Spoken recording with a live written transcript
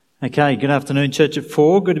Okay, good afternoon, Church at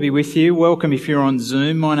 4. Good to be with you. Welcome if you're on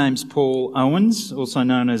Zoom. My name's Paul Owens, also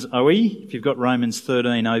known as Owie. If you've got Romans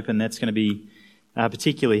 13 open, that's going to be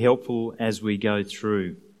particularly helpful as we go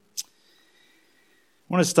through. I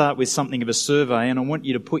want to start with something of a survey, and I want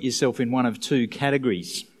you to put yourself in one of two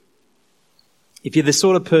categories. If you're the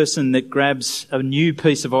sort of person that grabs a new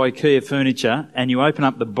piece of IKEA furniture and you open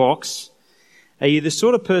up the box, are you the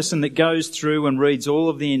sort of person that goes through and reads all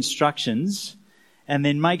of the instructions and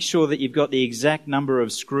then make sure that you've got the exact number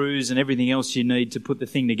of screws and everything else you need to put the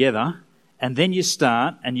thing together, and then you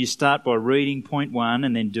start by reading point 1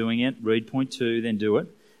 and then doing it, read point 2, then do it?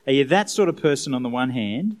 Are you that sort of person on the one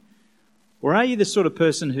hand? Or are you the sort of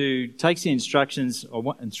person who takes the instructions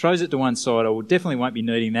and throws it to one side, or definitely won't be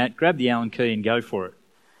needing that, grab the Allen key and go for it?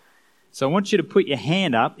 So I want you to put your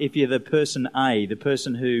hand up if you're the person A, the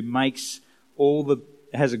person who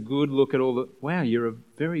has a good look at all the... Wow, you're a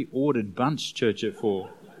very ordered bunch, Church at 4.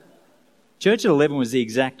 Church at 11 was the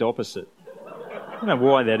exact opposite. I don't know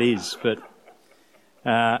why that is, but...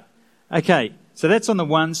 okay, so that's on the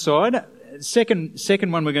one side.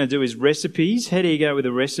 Second one we're going to do is recipes. How do you go with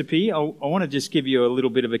a recipe? I want to just give you a little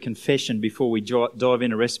bit of a confession before we dive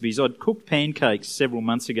into recipes. I'd cooked pancakes several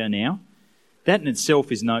months ago now. That in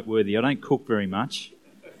itself is noteworthy. I don't cook very much.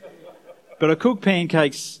 But I cook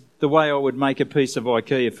pancakes the way I would make a piece of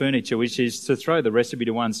IKEA furniture, which is to throw the recipe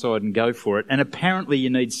to one side and go for it. And apparently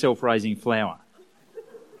you need self-raising flour.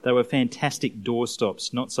 They were fantastic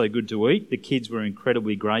doorstops, not so good to eat. The kids were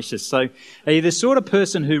incredibly gracious. So are you the sort of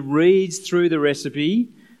person who reads through the recipe,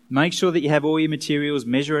 make sure that you have all your materials,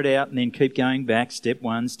 measure it out, and then keep going back, step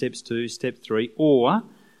 1, steps 2, step 3? Or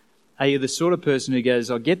are you the sort of person who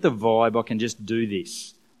goes, I get the vibe, I can just do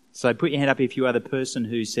this? So put your hand up if you are the person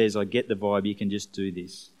who says, I get the vibe, you can just do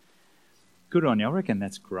this. Good on you. I reckon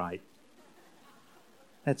that's great.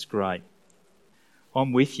 That's great.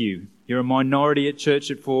 I'm with you. You're a minority at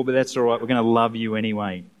Church at 4, but that's all right. We're going to love you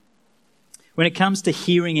anyway. When it comes to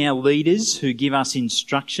hearing our leaders who give us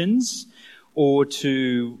instructions, or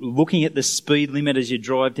to looking at the speed limit as you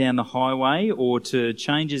drive down the highway, or to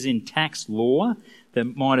changes in tax law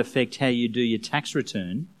that might affect how you do your tax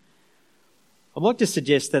return, I'd like to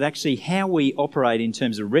suggest that actually how we operate in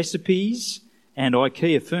terms of recipes and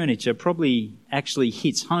IKEA furniture probably actually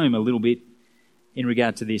hits home a little bit in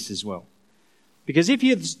regard to this as well. Because if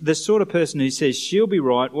you're the sort of person who says, she'll be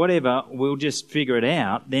right, whatever, we'll just figure it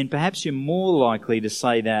out, then perhaps you're more likely to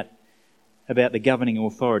say that about the governing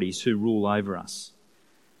authorities who rule over us.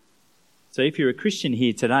 So if you're a Christian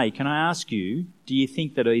here today, can I ask you, do you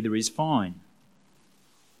think that either is fine?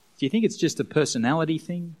 Do you think it's just a personality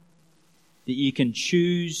thing? That you can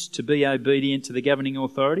choose to be obedient to the governing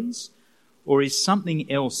authorities? Or is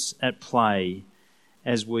something else at play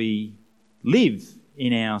as we live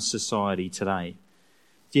in our society today?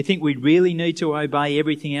 Do you think we really need to obey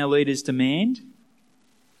everything our leaders demand?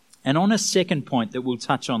 And on a second point that we'll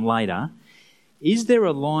touch on later, is there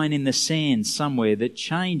a line in the sand somewhere that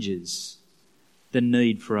changes the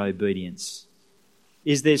need for obedience?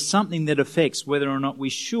 Is there something that affects whether or not we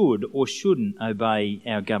should or shouldn't obey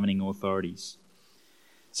our governing authorities?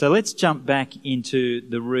 So let's jump back into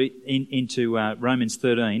Romans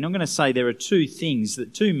 13. I'm going to say there are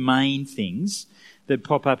two main things that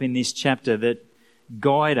pop up in this chapter that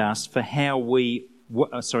guide us for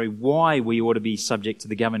why we ought to be subject to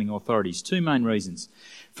the governing authorities. Two main reasons.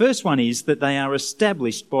 First one is that they are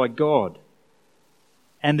established by God.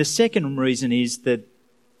 And the second reason is that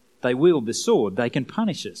they wield the sword. They can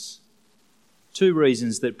punish us. Two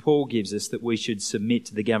reasons that Paul gives us that we should submit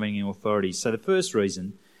to the governing authorities. So the first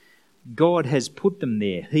reason, God has put them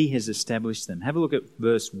there. He has established them. Have a look at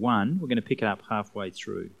verse 1. We're going to pick it up halfway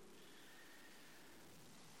through.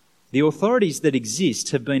 The authorities that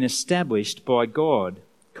exist have been established by God.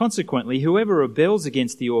 Consequently, whoever rebels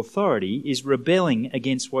against the authority is rebelling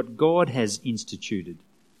against what God has instituted.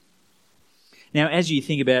 Now, as you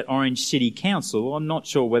think about Orange City Council, I'm not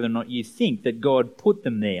sure whether or not you think that God put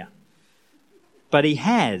them there. But He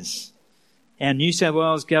has. Our New South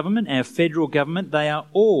Wales government, our federal government, they are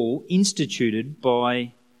all instituted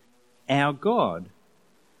by our God.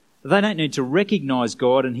 They don't need to recognise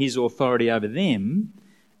God and His authority over them,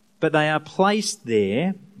 but they are placed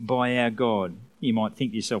there by our God. You might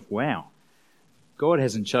think to yourself, wow, God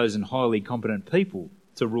hasn't chosen highly competent people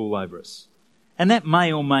to rule over us. And that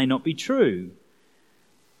may or may not be true.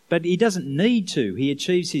 But He doesn't need to. He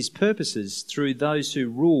achieves His purposes through those who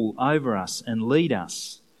rule over us and lead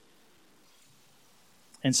us.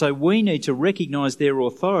 And so we need to recognise their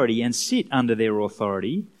authority and sit under their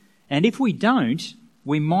authority. And if we don't,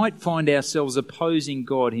 we might find ourselves opposing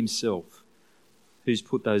God Himself, who's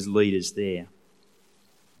put those leaders there.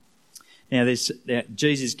 Now,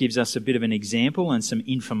 Jesus gives us a bit of an example and some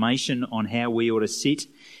information on how we ought to sit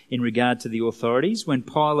in regard to the authorities. When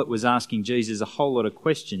Pilate was asking Jesus a whole lot of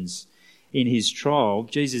questions in his trial,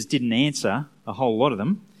 Jesus didn't answer a whole lot of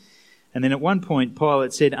them. And then at one point,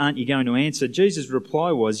 Pilate said, "Aren't you going to answer?" Jesus'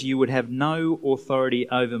 reply was, "You would have no authority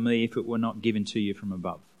over me if it were not given to you from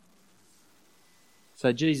above."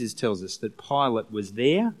 So Jesus tells us that Pilate was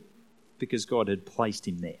there because God had placed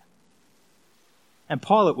him there. And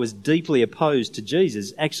Pilate was deeply opposed to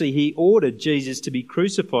Jesus. Actually, he ordered Jesus to be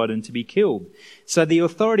crucified and to be killed. So the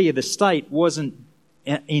authority of the state wasn't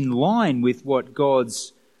in line with what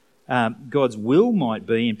God's will might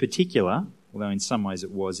be in particular, although in some ways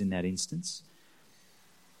it was in that instance.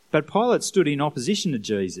 But Pilate stood in opposition to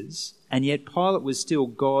Jesus, and yet Pilate was still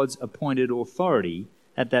God's appointed authority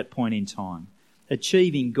at that point in time,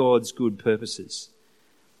 achieving God's good purposes.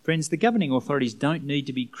 Friends, the governing authorities don't need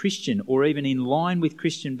to be Christian or even in line with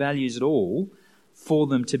Christian values at all for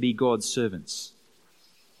them to be God's servants.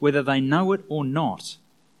 Whether they know it or not,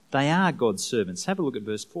 they are God's servants. Have a look at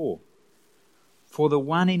verse 4. For the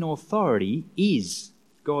one in authority is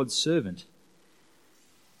God's servant.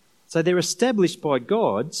 So they're established by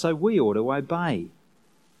God, so we ought to obey.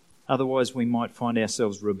 Otherwise we might find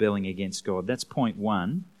ourselves rebelling against God. That's point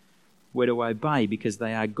one. We're to obey because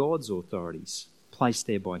they are God's authorities, placed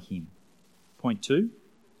there by him. Point two,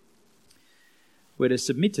 we're to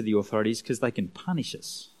submit to the authorities because they can punish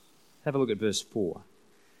us. Have a look at verse 4.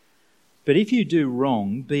 But if you do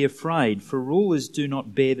wrong, be afraid, for rulers do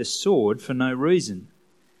not bear the sword for no reason.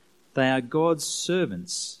 They are God's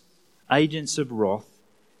servants, agents of wrath,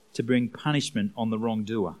 to bring punishment on the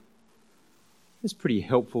wrongdoer. That's pretty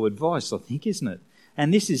helpful advice, I think, isn't it?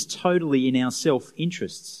 And this is totally in our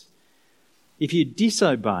self-interests. If you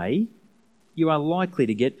disobey, you are likely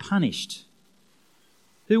to get punished.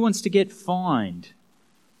 Who wants to get fined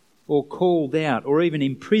or called out or even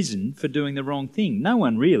imprisoned for doing the wrong thing? No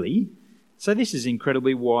one really. So this is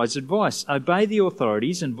incredibly wise advice. Obey the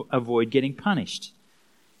authorities and avoid getting punished.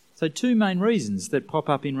 So two main reasons that pop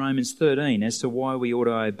up in Romans 13 as to why we ought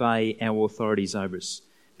to obey our authorities over us.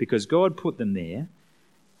 Because God put them there,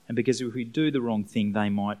 and because if we do the wrong thing, they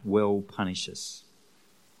might well punish us.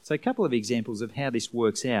 So a couple of examples of how this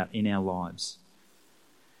works out in our lives.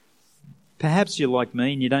 Perhaps you're like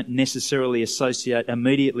me and you don't necessarily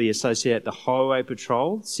immediately associate the highway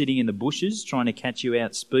patrol sitting in the bushes trying to catch you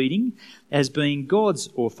out speeding as being God's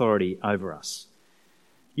authority over us.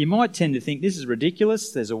 You might tend to think this is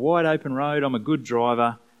ridiculous, there's a wide open road, I'm a good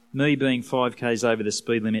driver, me being 5 k's over the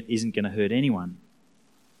speed limit isn't going to hurt anyone.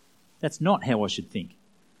 That's not how I should think.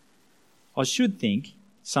 I should think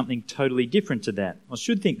something totally different to that. I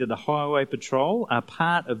should think that the highway patrol are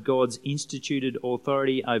part of God's instituted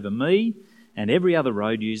authority over me and every other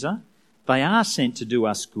road user. They are sent to do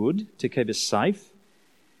us good, to keep us safe.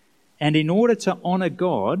 And in order to honour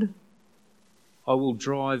God, I will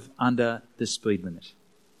drive under the speed limit.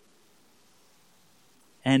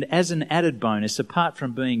 And as an added bonus, apart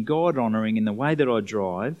from being God-honouring in the way that I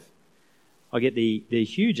drive, I get the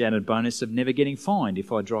huge added bonus of never getting fined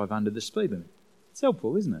if I drive under the speed limit. It's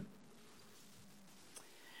helpful, isn't it?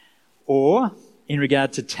 Or, in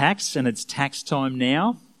regard to tax, and it's tax time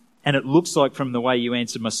now, and it looks like from the way you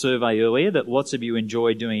answered my survey earlier that lots of you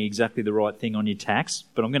enjoy doing exactly the right thing on your tax,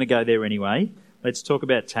 but I'm going to go there anyway. Let's talk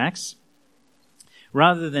about tax.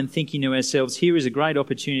 Rather than thinking to ourselves, here is a great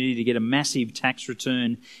opportunity to get a massive tax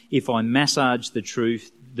return if I massage the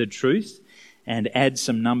truth, and add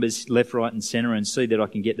some numbers left, right and centre and see that I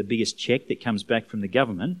can get the biggest cheque that comes back from the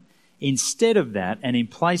government. Instead of that, and in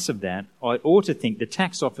place of that, I ought to think the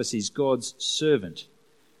tax office is God's servant,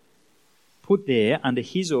 put there under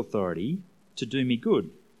his authority to do me good.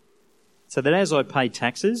 So that as I pay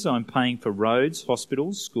taxes, I'm paying for roads,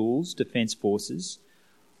 hospitals, schools, defence forces,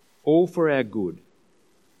 all for our good.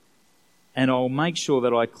 And I'll make sure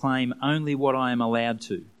that I claim only what I am allowed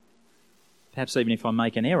to. Perhaps even if I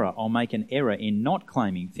make an error, I'll make an error in not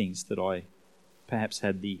claiming things that I perhaps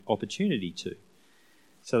had the opportunity to,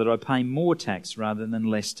 so that I pay more tax rather than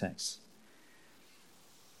less tax.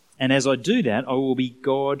 And as I do that, I will be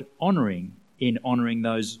God-honouring in honouring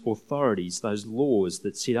those authorities, those laws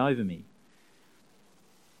that sit over me.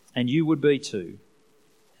 And you would be too.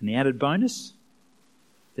 And the added bonus,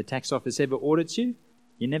 if the tax office ever audits you,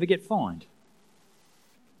 you never get fined.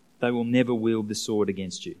 They will never wield the sword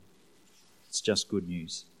against you. It's just good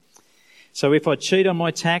news. So if I cheat on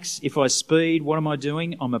my tax, if I speed, what am I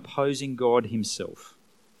doing? I'm opposing God himself,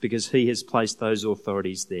 because he has placed those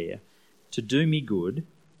authorities there to do me good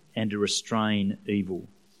and to restrain evil,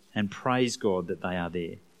 and praise God that they are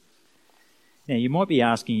there. Now you might be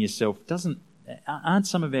asking yourself, doesn't aren't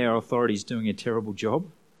some of our authorities doing a terrible job?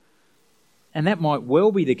 And that might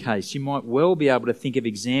well be the case. You might well be able to think of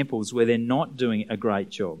examples where they're not doing a great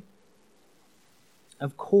job.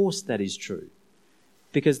 Of course that is true,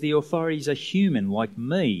 because the authorities are human like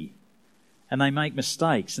me, and they make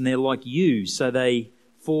mistakes, and they're like you, so they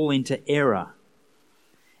fall into error.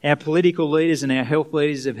 Our political leaders and our health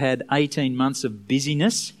leaders have had 18 months of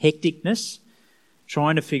busyness, hecticness,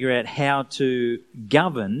 trying to figure out how to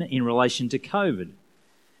govern in relation to COVID.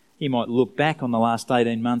 You might look back on the last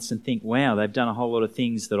 18 months and think, wow, they've done a whole lot of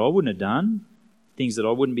things that I wouldn't have done, things that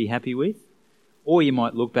I wouldn't be happy with. Or you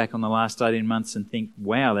might look back on the last 18 months and think,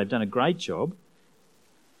 wow, they've done a great job.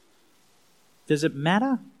 Does it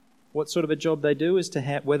matter what sort of a job they do as to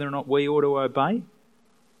whether or not we ought to obey?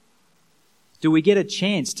 Do we get a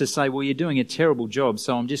chance to say, well, you're doing a terrible job,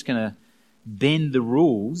 so I'm just going to bend the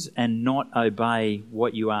rules and not obey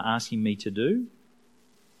what you are asking me to do?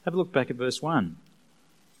 Have a look back at verse 1.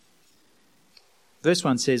 Verse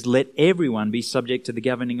 1 says, let everyone be subject to the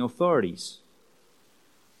governing authorities.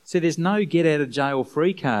 So there's no get out of jail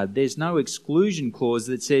free card. There's no exclusion clause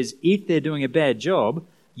that says if they're doing a bad job,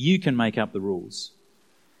 you can make up the rules.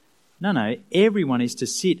 No, everyone is to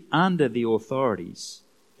sit under the authorities,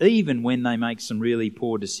 even when they make some really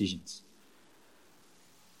poor decisions.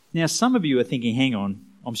 Now, some of you are thinking, hang on,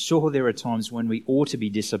 I'm sure there are times when we ought to be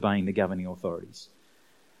disobeying the governing authorities.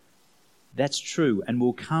 That's true, and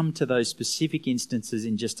we'll come to those specific instances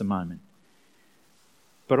in just a moment.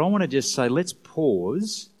 But I want to just say, let's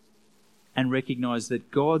pause and recognise that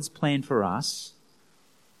God's plan for us,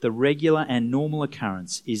 the regular and normal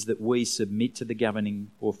occurrence, is that we submit to the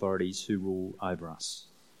governing authorities who rule over us.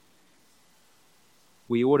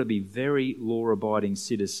 We ought to be very law-abiding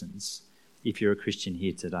citizens if you're a Christian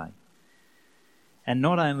here today. And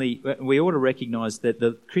not only, we ought to recognise that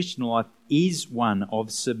the Christian life is one of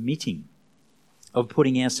submitting, of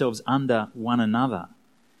putting ourselves under one another.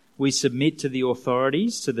 We submit to the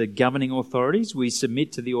authorities, to the governing authorities. We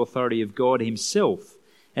submit to the authority of God himself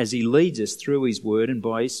as he leads us through his word and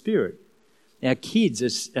by his Spirit. Our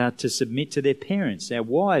kids are to submit to their parents. Our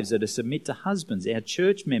wives are to submit to husbands. Our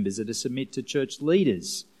church members are to submit to church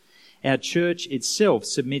leaders. Our church itself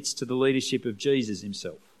submits to the leadership of Jesus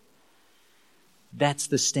himself. That's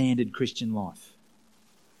the standard Christian life.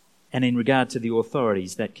 And in regard to the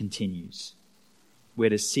authorities, that continues. We're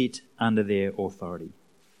to sit under their authority.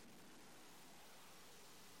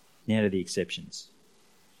 Now to the exceptions.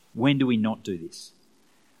 When do we not do this?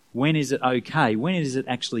 When is it okay? When is it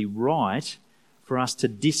actually right for us to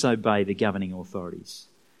disobey the governing authorities?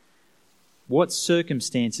 What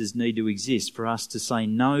circumstances need to exist for us to say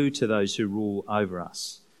no to those who rule over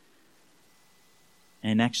us?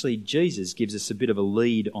 And actually, Jesus gives us a bit of a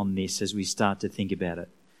lead on this as we start to think about it.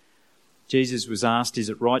 Jesus was asked, is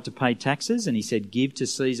it right to pay taxes? And he said, give to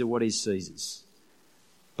Caesar what is Caesar's,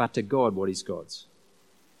 but to God what is God's.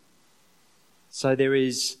 So there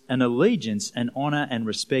is an allegiance, an honour and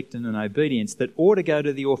respect and an obedience that ought to go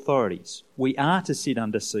to the authorities. We are to sit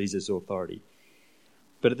under Caesar's authority.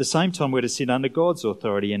 But at the same time, we're to sit under God's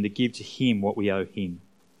authority and to give to him what we owe him.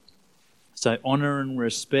 So honour and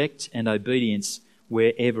respect and obedience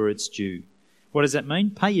wherever it's due. What does that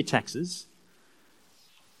mean? Pay your taxes.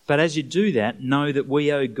 But as you do that, know that we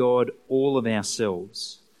owe God all of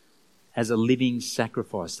ourselves as a living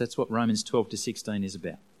sacrifice. That's what Romans 12-16 is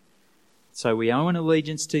about. So we owe an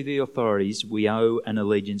allegiance to the authorities, we owe an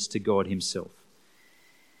allegiance to God himself.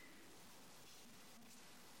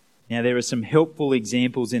 Now there are some helpful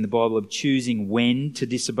examples in the Bible of choosing when to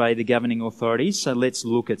disobey the governing authorities, so let's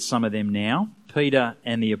look at some of them now. Peter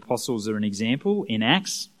and the apostles are an example in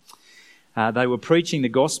Acts. They were preaching the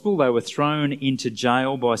gospel, they were thrown into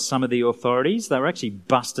jail by some of the authorities. They were actually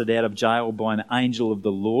busted out of jail by an angel of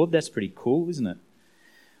the Lord. That's pretty cool, isn't it?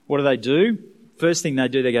 What do? First thing they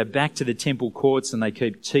do, they go back to the temple courts and they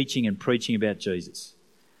keep teaching and preaching about Jesus.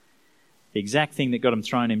 The exact thing that got them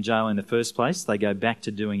thrown in jail in the first place, they go back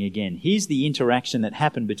to doing again. Here's the interaction that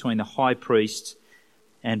happened between the high priest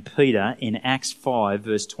and Peter in Acts 5,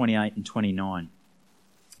 verse 28 and 29.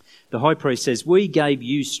 The high priest says, we gave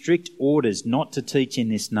you strict orders not to teach in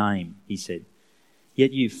this name, he said.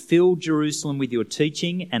 Yet you filled Jerusalem with your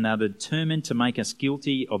teaching and are determined to make us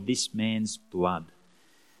guilty of this man's blood.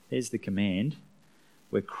 There's the command.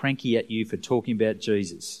 We're cranky at you for talking about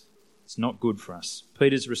Jesus. It's not good for us.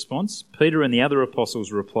 Peter's response, Peter and the other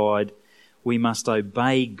apostles replied, we must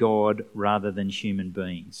obey God rather than human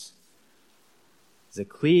beings. There's a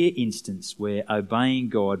clear instance where obeying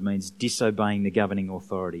God means disobeying the governing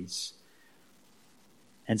authorities.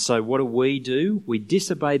 And so what do? We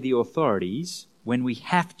disobey the authorities when we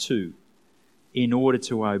have to in order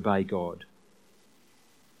to obey God.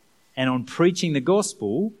 and on preaching the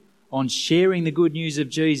gospel, on sharing the good news of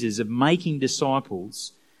Jesus, of making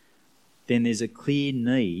disciples, then there's a clear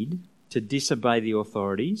need to disobey the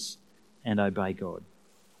authorities and obey God.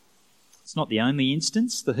 It's not the only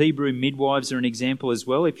instance. The Hebrew midwives are an example as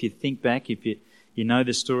well. If you think back, if you know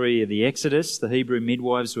the story of the Exodus, the Hebrew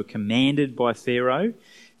midwives were commanded by Pharaoh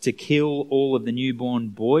to kill all of the newborn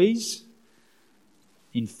boys,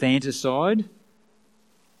 infanticide.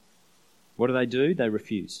 What do? They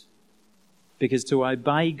refuse. Because to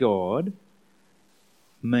obey God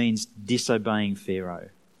means disobeying Pharaoh.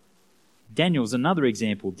 Daniel's another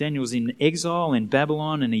example. Daniel's in exile in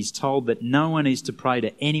Babylon, and he's told that no one is to pray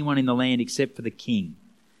to anyone in the land except for the king.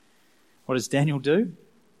 What does Daniel do?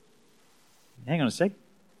 Hang on a sec.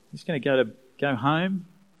 I'm just going to go home,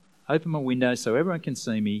 open my window so everyone can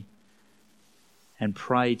see me, and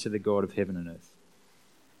pray to the God of heaven and earth.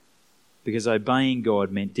 Because obeying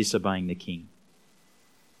God meant disobeying the king.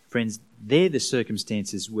 Friends, they're the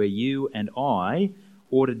circumstances where you and I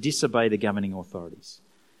ought to disobey the governing authorities,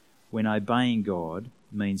 when obeying God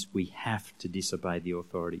means we have to disobey the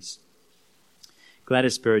authorities.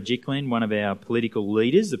 Gladys Berejiklian, one of our political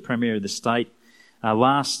leaders, the Premier of the state,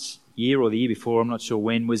 last year or the year before, I'm not sure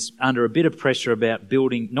when, was under a bit of pressure about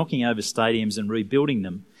knocking over stadiums and rebuilding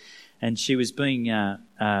them. And she was being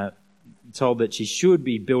told that she should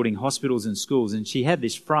be building hospitals and schools. And she had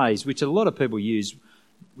this phrase, which a lot of people use.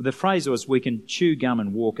 The phrase was, we can chew gum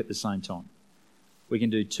and walk at the same time. We can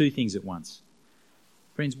do two things at once.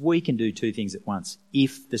 Friends, we can do two things at once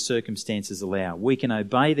if the circumstances allow. We can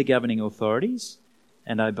obey the governing authorities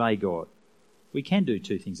and obey God. We can do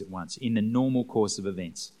two things at once in the normal course of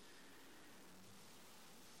events.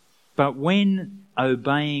 But when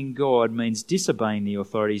obeying God means disobeying the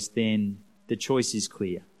authorities, then the choice is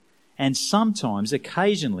clear. And sometimes,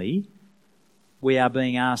 occasionally, we are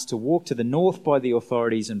being asked to walk to the north by the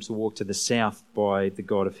authorities and to walk to the south by the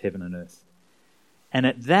God of heaven and earth. And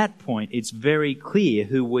at that point, it's very clear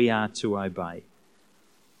who we are to obey.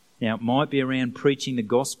 Now, it might be around preaching the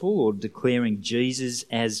gospel or declaring Jesus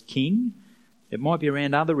as King. It might be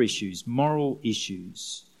around other issues, moral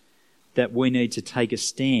issues, that we need to take a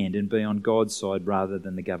stand and be on God's side rather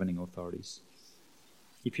than the governing authorities.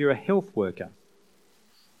 If you're a health worker,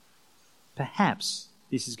 perhaps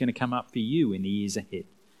this is going to come up for you in the years ahead.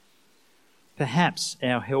 Perhaps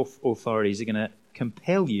our health authorities are going to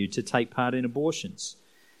compel you to take part in abortions.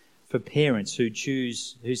 For parents who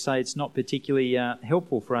say it's not particularly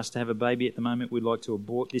helpful for us to have a baby at the moment, we'd like to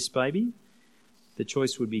abort this baby, the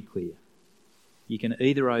choice would be clear. You can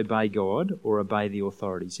either obey God or obey the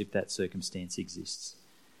authorities if that circumstance exists.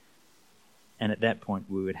 And at that point,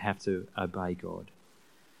 we would have to obey God.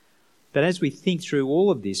 But as we think through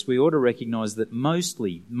all of this, we ought to recognise that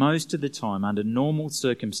most of the time, under normal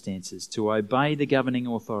circumstances, to obey the governing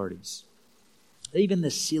authorities, even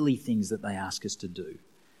the silly things that they ask us to do,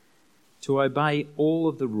 to obey all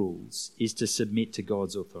of the rules is to submit to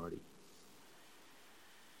God's authority.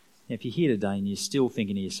 Now, if you're here today and you're still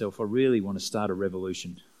thinking to yourself, I really want to start a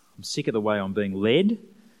revolution. I'm sick of the way I'm being led.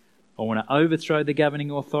 I want to overthrow the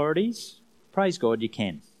governing authorities. Praise God, you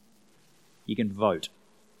can. You can vote.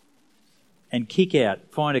 And kick out,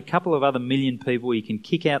 find a couple of other million people, you can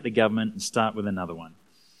kick out the government and start with another one.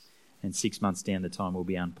 And 6 months down the time, we'll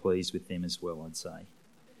be unpleased with them as well, I'd say.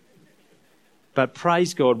 But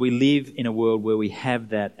praise God, we live in a world where we have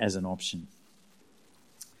that as an option.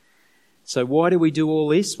 So why do we do all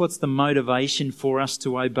this? What's the motivation for us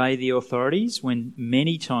to obey the authorities when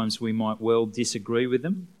many times we might well disagree with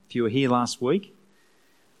them? If you were here last week,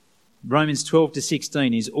 Romans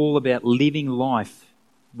 12-16 is all about living life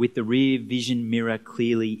with the rear vision mirror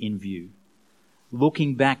clearly in view,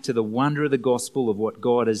 looking back to the wonder of the gospel of what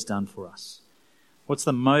God has done for us. What's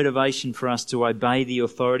the motivation for us to obey the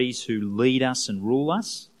authorities who lead us and rule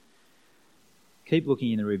us? Keep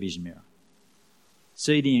looking in the rear vision mirror.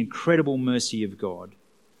 See the incredible mercy of God,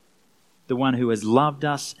 the one who has loved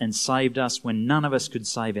us and saved us when none of us could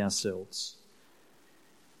save ourselves.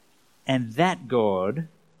 And that God,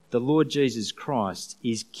 the Lord Jesus Christ,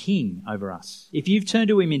 is King over us. If you've turned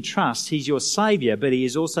to him in trust, he's your Saviour, but he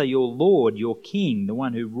is also your Lord, your King, the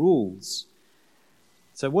one who rules.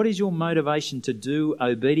 So what is your motivation to do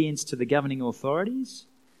obedience to the governing authorities?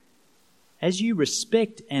 As you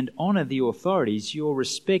respect and honour the authorities, you're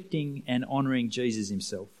respecting and honouring Jesus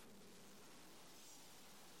himself.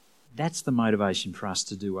 That's the motivation for us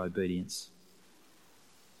to do obedience.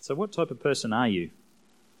 So what type of person are you?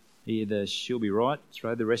 Either she'll be right,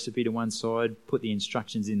 throw the recipe to one side, put the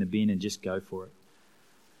instructions in the bin and just go for it.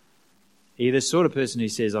 Either the sort of person who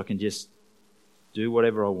says, I can just do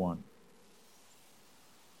whatever I want.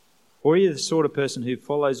 Or you're the sort of person who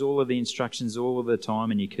follows all of the instructions all of the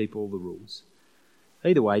time and you keep all the rules.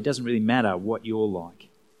 Either way, it doesn't really matter what you're like.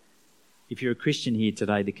 If you're a Christian here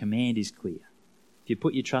today, the command is clear. If you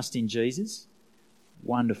put your trust in Jesus,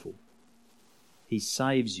 wonderful. He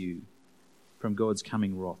saves you from God's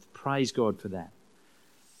coming wrath. Praise God for that.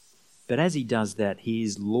 But as he does that, he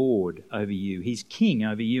is Lord over you. He's King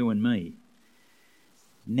over you and me.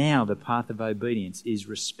 Now the path of obedience is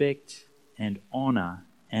respect and honour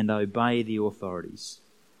and obey the authorities.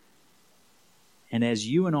 And as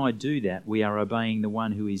you and I do that, we are obeying the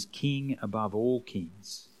one who is King above all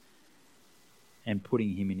kings and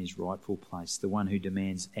putting him in his rightful place, the one who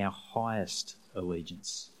demands our highest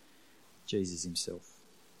allegiance, Jesus himself.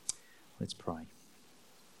 Let's pray.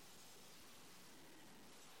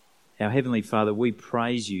 Our Heavenly Father, we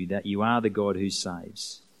praise you that you are the God who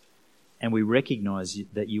saves, and we recognise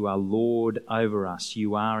that you are Lord over us.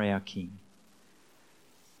 You are our King.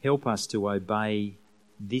 Help us to obey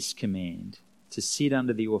this command, to sit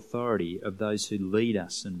under the authority of those who lead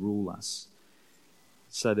us and rule us,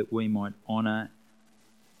 so that we might honour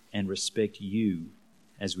and respect you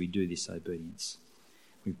as we do this obedience.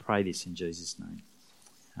 We pray this in Jesus' name.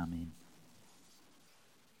 Amen.